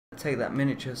take that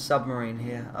miniature submarine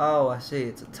here. Oh, I see.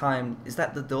 It's a time. Is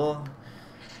that the door?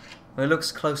 Well, it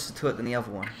looks closer to it than the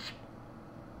other one.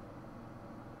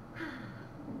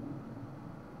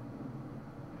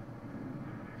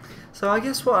 So I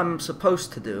guess what I'm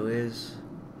supposed to do is...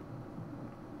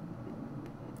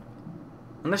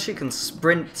 Unless you can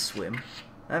sprint swim.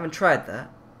 I haven't tried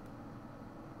that.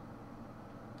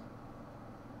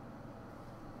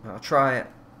 I'll try it.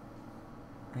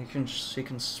 She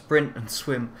can sprint and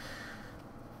swim.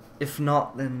 If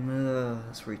not, then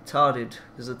it's retarded.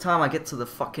 Because the time I get to the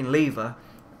fucking lever,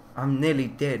 I'm nearly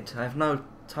dead. I have no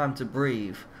time to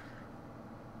breathe.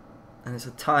 And it's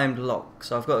a timed lock.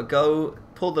 So I've got to go,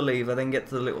 pull the lever, then get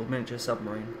to the little miniature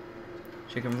submarine.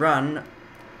 She can run.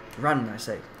 Run, I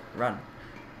say. Run.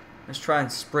 Let's try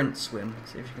and sprint swim.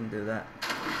 See if she can do that.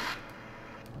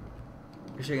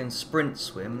 If she can sprint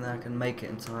swim, then I can make it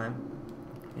in time.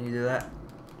 Can you do that?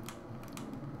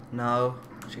 No,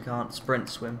 she can't sprint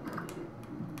swim.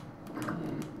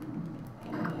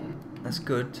 That's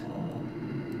good.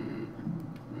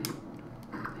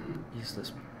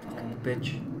 Useless fucking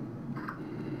bitch.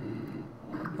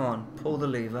 Come on, pull the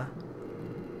lever.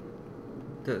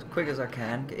 Do it as quick as I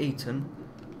can. Get eaten.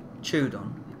 Chewed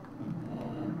on.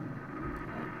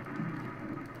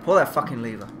 Pull that fucking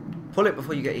lever. Pull it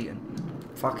before you get eaten.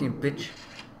 Fucking bitch.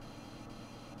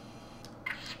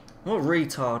 What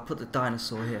retard put the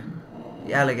dinosaur here?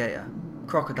 The alligator.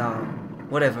 Crocodile.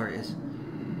 Whatever it is.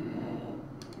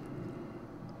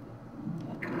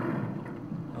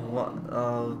 Oh, what?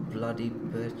 Oh, bloody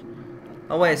bitch.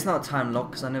 Oh wait, it's not a time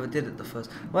lock because I never did it the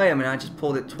first. Wait a minute, I just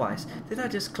pulled it twice. Did I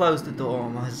just close the door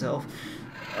on myself?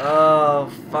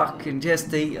 Oh, fucking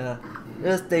just eat her.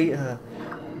 Just eat her.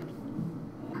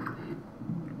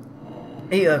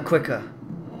 Eat her quicker.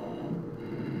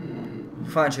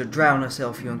 Find she'll drown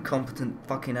herself, you incompetent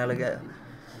fucking alligator.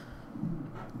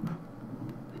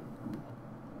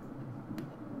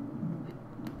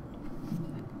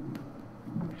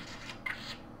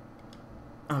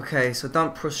 Okay, so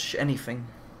don't push anything.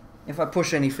 If I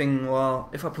push anything, well,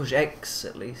 if I push X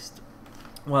at least,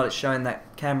 while it's showing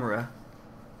that camera.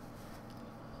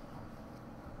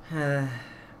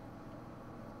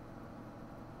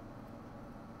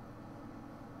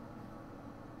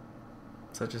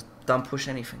 So just don't push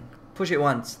anything. Push it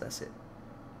once, that's it.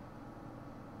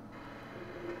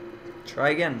 Try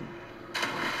again.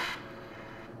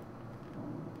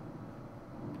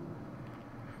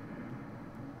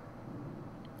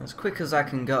 As quick as I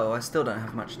can go, I still don't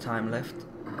have much time left.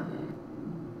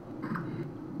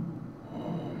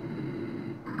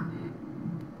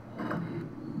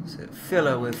 So fill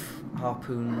her with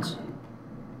harpoons.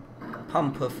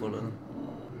 Pump her full of them.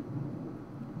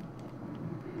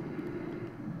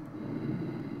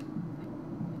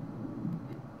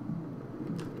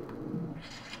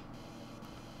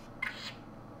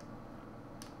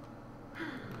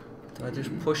 Do I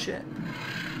just push it?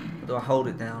 Or do I hold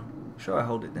it down? I'm sure I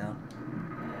hold it down.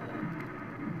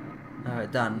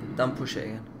 Alright, done. Don't push it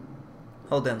again.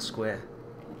 Hold down square.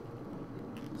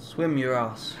 Swim your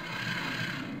ass.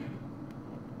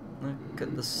 Look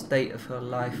at the state of her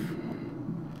life.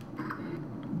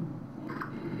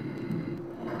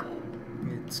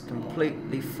 It's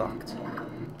completely fucked.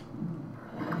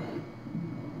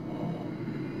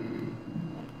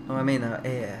 Oh, I mean her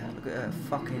air. Look at her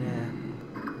fucking air.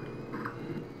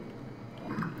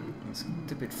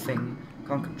 Stupid thing.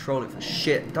 Can't control it for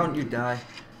shit. Don't you die.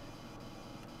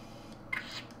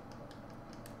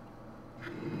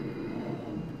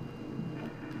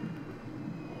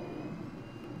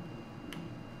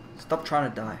 Stop trying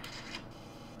to die.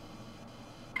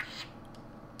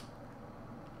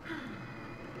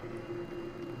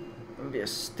 Don't be a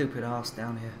stupid ass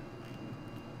down here.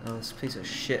 Oh, this piece of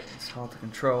shit. It's hard to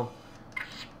control.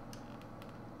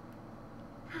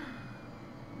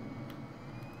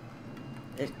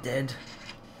 It's dead.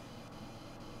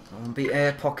 I won't be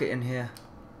air pocket in here.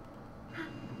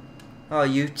 Oh,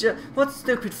 what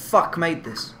stupid fuck made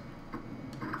this?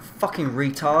 Fucking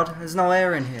retard. There's no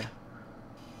air in here.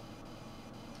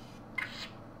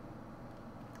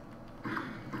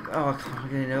 Oh, I can't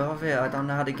get off it. I don't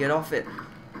know how to get off it.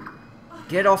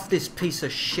 Get off this piece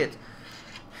of shit.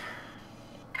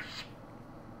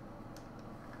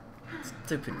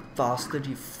 Stupid bastard,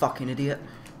 you fucking idiot.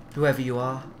 Whoever you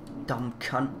are. Dumb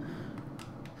cunt.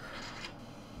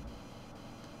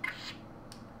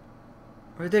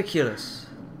 Ridiculous.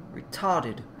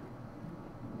 Retarded.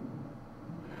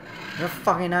 You're a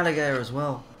fucking alligator as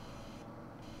well.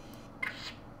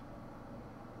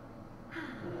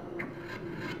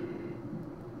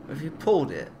 Have you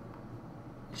pulled it?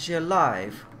 Is she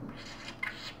alive?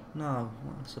 No,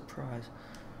 what a surprise.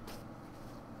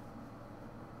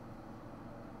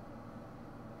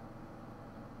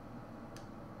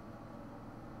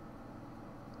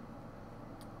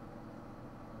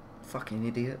 Fucking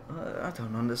idiot. I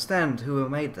don't understand who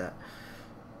made that.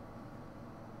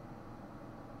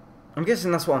 I'm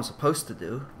guessing that's what I'm supposed to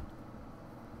do.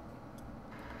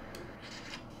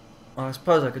 Well, I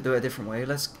suppose I could do it a different way.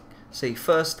 Let's see.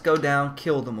 First, go down,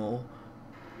 kill them all.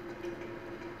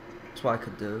 That's what I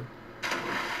could do.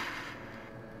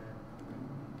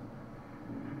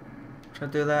 Should I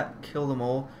do that? Kill them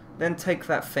all. Then take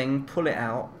that thing, pull it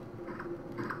out.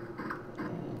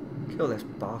 Kill this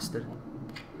bastard.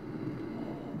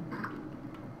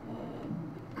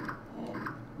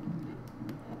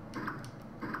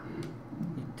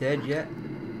 You dead yet?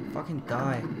 Fucking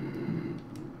die.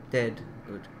 Dead.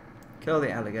 Good. Kill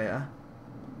the alligator.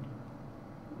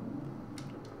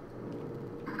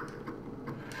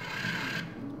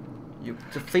 You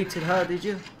defeated her, did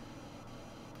you?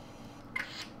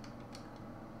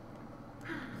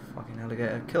 Fucking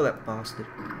alligator. Kill that bastard.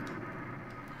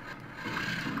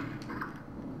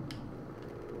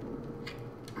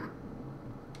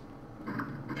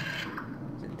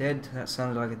 Is it dead? That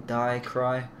sounded like a die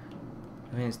cry.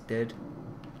 I think it's dead.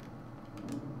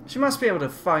 She must be able to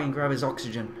fucking grab his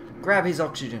oxygen. Grab his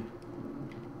oxygen.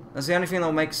 That's the only thing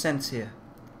that'll make sense here.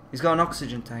 He's got an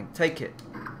oxygen tank. Take it.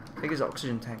 Take his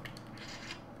oxygen tank.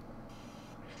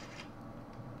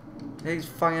 Take his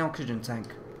fucking oxygen tank.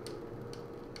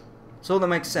 That's all that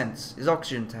makes sense. His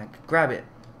oxygen tank. Grab it.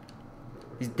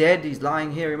 He's dead. He's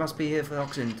lying here. He must be here for the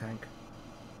oxygen tank.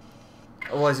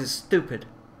 Otherwise it's stupid.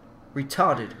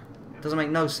 Retarded. Doesn't make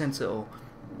no sense at all.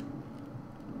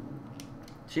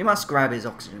 She must grab his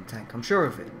oxygen tank. I'm sure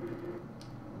of it.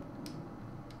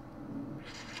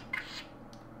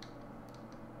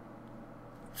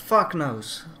 Fuck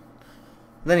knows.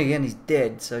 Then again, he's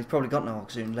dead, so he's probably got no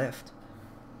oxygen left.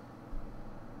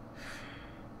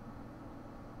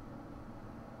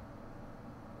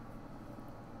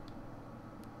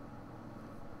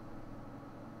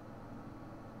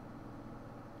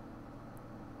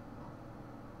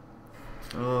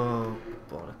 Oh,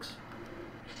 bollocks.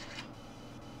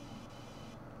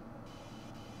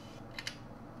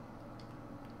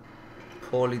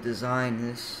 Poorly designed,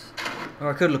 this. Or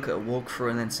I could look at a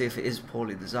walkthrough and then see if it is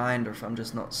poorly designed or if I'm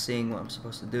just not seeing what I'm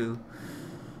supposed to do.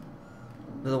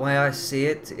 But the way I see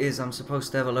it is I'm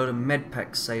supposed to have a load of med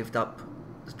packs saved up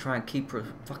to try and keep her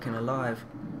fucking alive.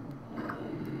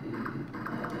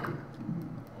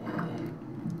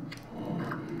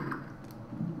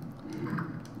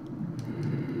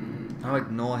 I'll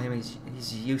ignore him,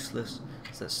 he's useless.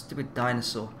 It's that stupid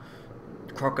dinosaur,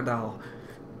 crocodile,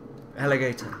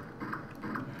 alligator.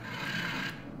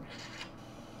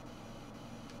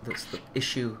 That's the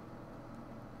issue.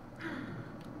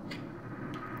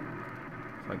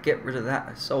 If I get rid of that,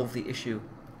 I solve the issue.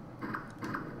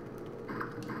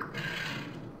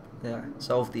 Yeah,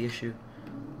 solve the issue.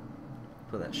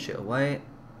 Put that shit away.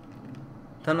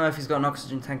 Don't know if he's got an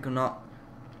oxygen tank or not.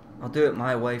 I'll do it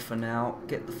my way for now.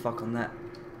 Get the fuck on that.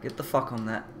 Get the fuck on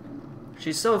that.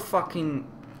 She's so fucking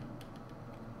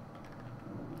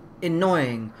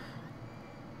annoying.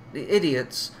 The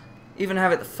idiots even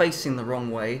have it facing the wrong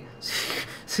way,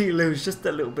 so you lose just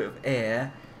a little bit of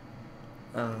air.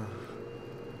 The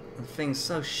thing's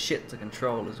so shit to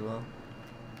control as well.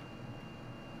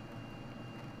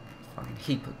 Fucking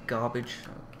heap of garbage.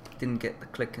 Didn't get the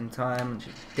click in time and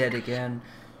she's dead again.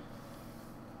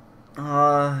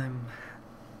 I'm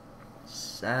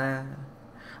sad.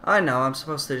 I know, I'm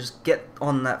supposed to just get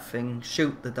on that thing,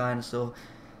 shoot the dinosaur,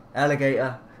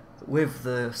 alligator with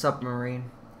the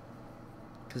submarine.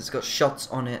 Because it's got shots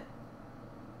on it.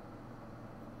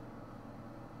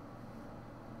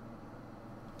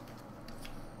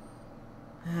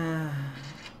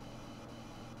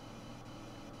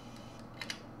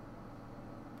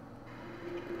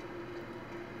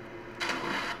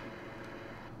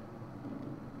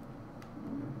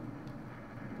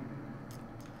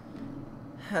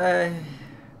 Hey,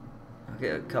 I'll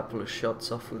get a couple of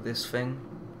shots off with this thing.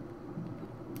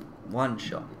 One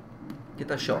shot. Get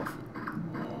that shot off.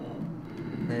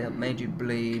 There, made you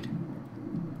bleed.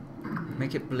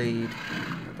 Make it bleed.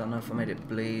 I don't know if I made it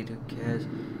bleed, who cares?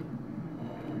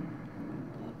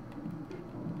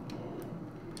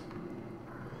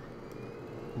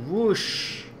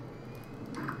 Whoosh!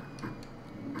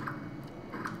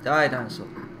 Die, dinosaur.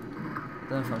 I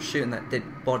don't know if I'm shooting that dead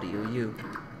body or you.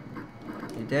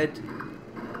 You dead?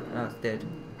 No, it's dead.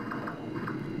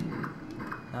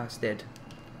 No, it's dead.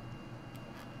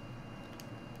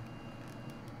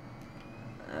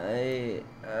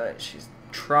 She's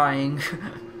trying.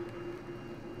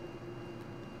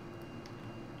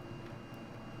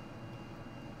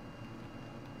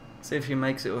 See if she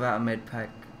makes it without a med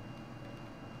pack.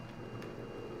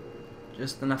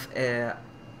 Just enough air.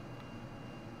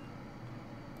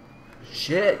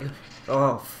 Shit!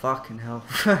 Oh, fucking hell.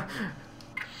 I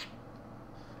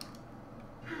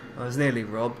was nearly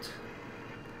robbed.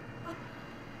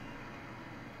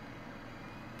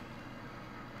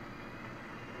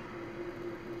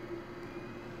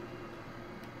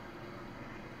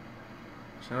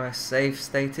 Should I save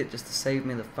state it just to save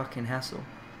me the fucking hassle?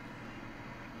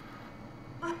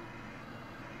 Or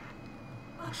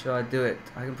should I do it?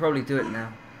 I can probably do it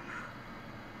now.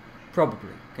 Probably.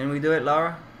 Can we do it,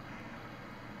 Lara?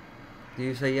 Do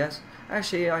you say yes?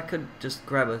 Actually, I could just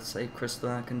grab a save crystal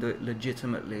and I can do it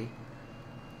legitimately.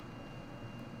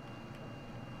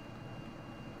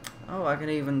 Oh, I can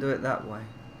even do it that way.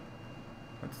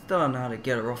 I still don't know how to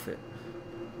get her off it.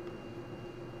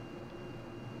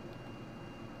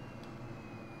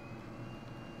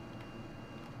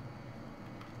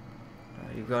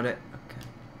 You got it? Okay.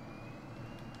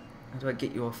 How do I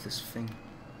get you off this thing?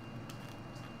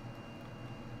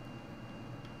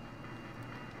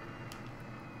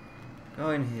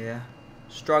 Go in here.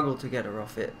 Struggle to get her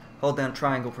off it. Hold down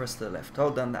triangle, press to the left.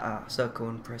 Hold down the circle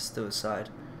and press to the side.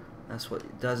 That's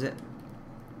what does it.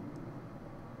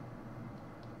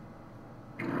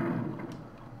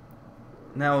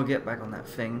 Now we'll get back on that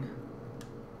thing.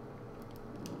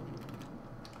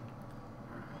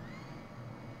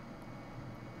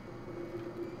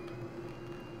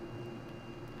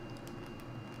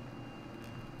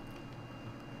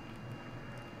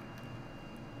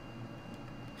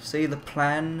 See the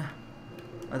plan?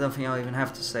 I don't think I'll even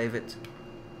have to save it.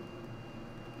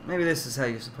 Maybe this is how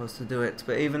you're supposed to do it,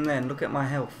 but even then, look at my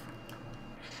health.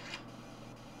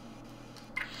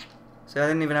 See, I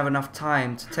didn't even have enough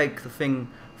time to take the thing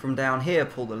from down here,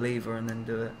 pull the lever, and then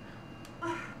do it.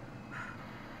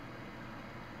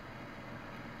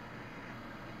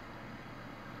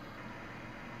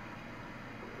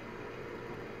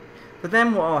 But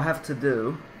then what I'll have to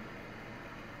do,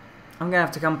 I'm going to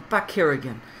have to come back here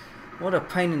again. What a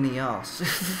pain in the ass.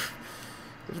 If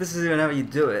this is even how you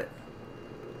do it.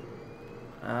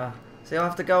 See, I'll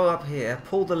have to go up here,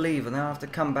 pull the lever, and then I'll have to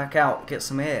come back out, get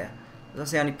some air.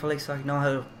 That's the only place I know how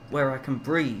to, where I can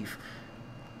breathe.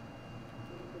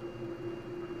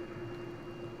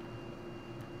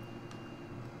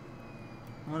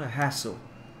 What a hassle.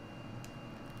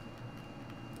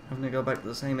 Having to go back to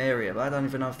the same area, but I don't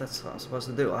even know if that's what I'm supposed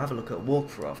to do. I'll have a look at a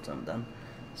walkthrough after I'm done.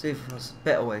 See if there's a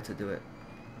better way to do it.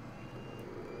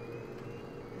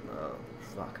 Oh,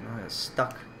 fuck, now I got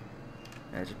stuck.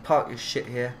 Yeah, just park your shit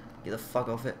here. Get the fuck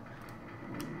off it.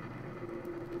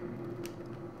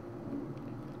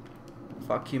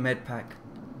 Fuck you, med pack.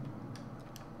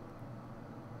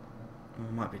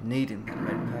 I might be needing that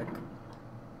med pack.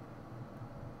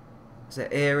 Is there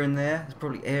air in there? There's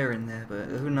probably air in there, but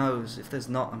who knows? If there's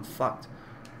not, I'm fucked.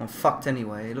 I'm fucked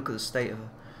anyway. Look at the state of her.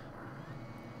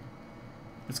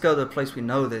 Let's go to a place we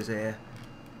know there's air.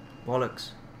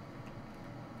 Bollocks.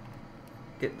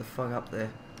 Get the fuck up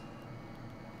there.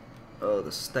 Oh,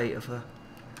 the state of her.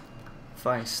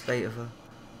 Fine state of her.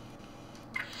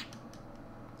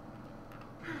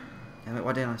 Damn it,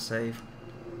 why didn't I save?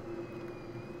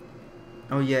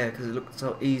 Oh yeah, because it looked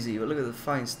so easy, but look at the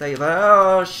fine state of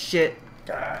her. Oh shit!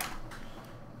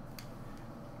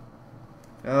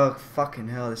 Oh fucking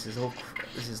hell, this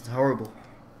is horrible.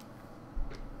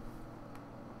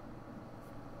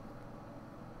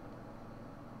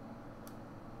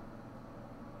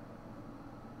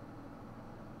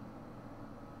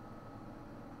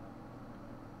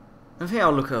 I think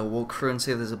I'll look at a walkthrough and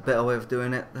see if there's a better way of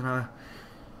doing it than I...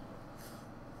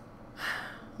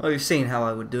 Well, you've seen how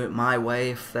I would do it my way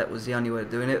if that was the only way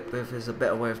of doing it, but if there's a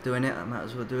better way of doing it, I might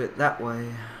as well do it that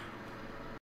way.